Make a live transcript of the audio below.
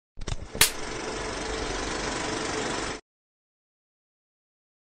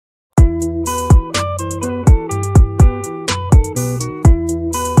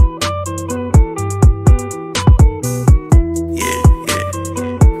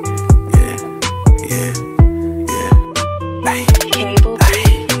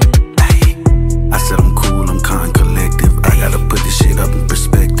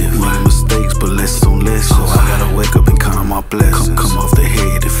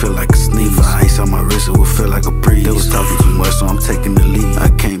so I'm taking the lead. I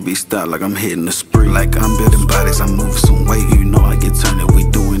can't be stopped like I'm hitting the spree. Like I'm building bodies, I'm moving some weight. You know I get turned if we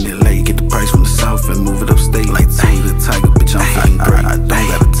doing it late. Get the price from the south and move it upstate. Like Tay the Tiger, bitch, I'm feeling great. I don't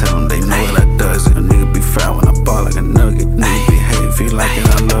gotta tell them, they know what I does it. A nigga be foul when I ball like a nugget. Nigga be hating, feel like it,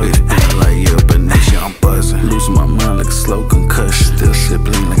 I love it. I like yeah, but next year I'm buzzing. Losing my mind like a slow concussion. Still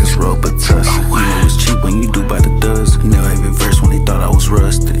sibling like it's Robitussin. You know it's cheap when you do by the dozen. Never even verse when they thought I was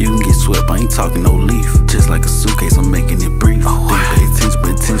rusted. You can get swept, I ain't talking no leaf. Just like a suitcase, I'm making it brief. They pay attention,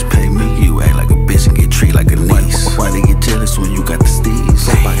 but attention pay me. You act like a bitch and get treated like a niece. Why they get jealous when you got the steez?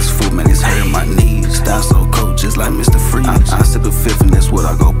 So pockets full, man, it's hurting my knees. Style so cold, just like Mr. Freeze. I sip a fifth and that's what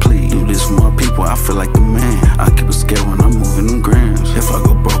I go please. Do this for my people, I feel like the man. I keep a scale when I'm moving them grams. If I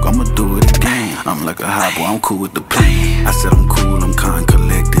go broke, I'ma do it again. I'm like a hot boy, I'm cool with the plan. I said I'm cool, I'm kind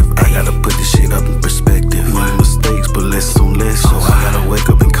collective. I gotta put this shit up in perspective. No mistakes, but less on less. So I gotta wake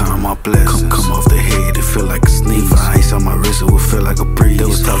up and count my blessings. Come off the head, it feel like a sneeze. If I ice on my wrist, it would feel like a breeze. They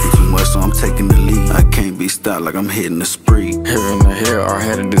was talking too much, so I'm taking the lead. I can't be stopped like I'm hitting the spree. Here in the hill, I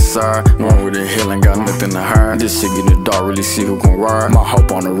had to decide. One with the hill, ain't got nothing to hide. This shit get in the dark, really see who gon' ride. My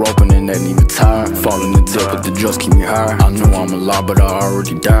hope on the rope and it ain't even tied. Falling in depth, but the drugs keep me high. I know I'm alive, but I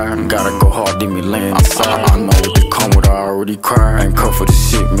already died. Gotta go hard, leave me laying inside. I know what they come with, I already cried. Ain't cut for the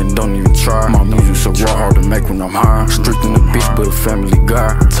shit, man, don't even try. My music so raw, hard to make when I'm high. Strict in the bitch, but a family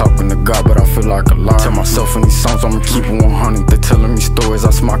guy. Talking to God, but I feel like a lie. Tell myself in these songs, I'ma keep it 100. They telling me stories,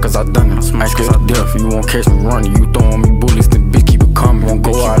 I smart cause I done it. I ain't scared to death, you won't catch me running. You throwing me bullets, then bitch keep it coming. Won't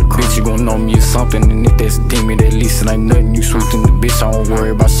go out, bitch, you gon' know me or something. And if that's a demon, at least it ain't nothing. You sweet in the bitch, I don't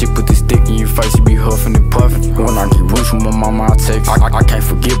worry about shit. Put this stick in your face, you be huffing and puffing. When I get rich with my mama, I text. I can't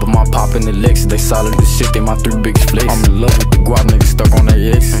forget, but my pop and the Lexus, they solid as shit, they my three biggest flex. I'm in love with the guap, niggas stuck on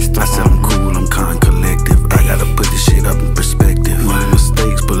their ex. I said I'm cool, I'm kind collective. I gotta put this shit up in perspective. No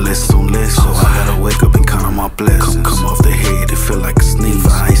mistakes, but less on less. So I gotta wake up and count on my blessings. Come off the head, it feel like a sneeze.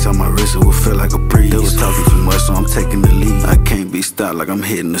 If I ice on my wrist, it would feel like a breeze. They was talking too much, so I'm taking the lead. I can't be stopped like I'm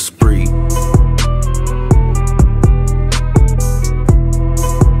hitting the spree.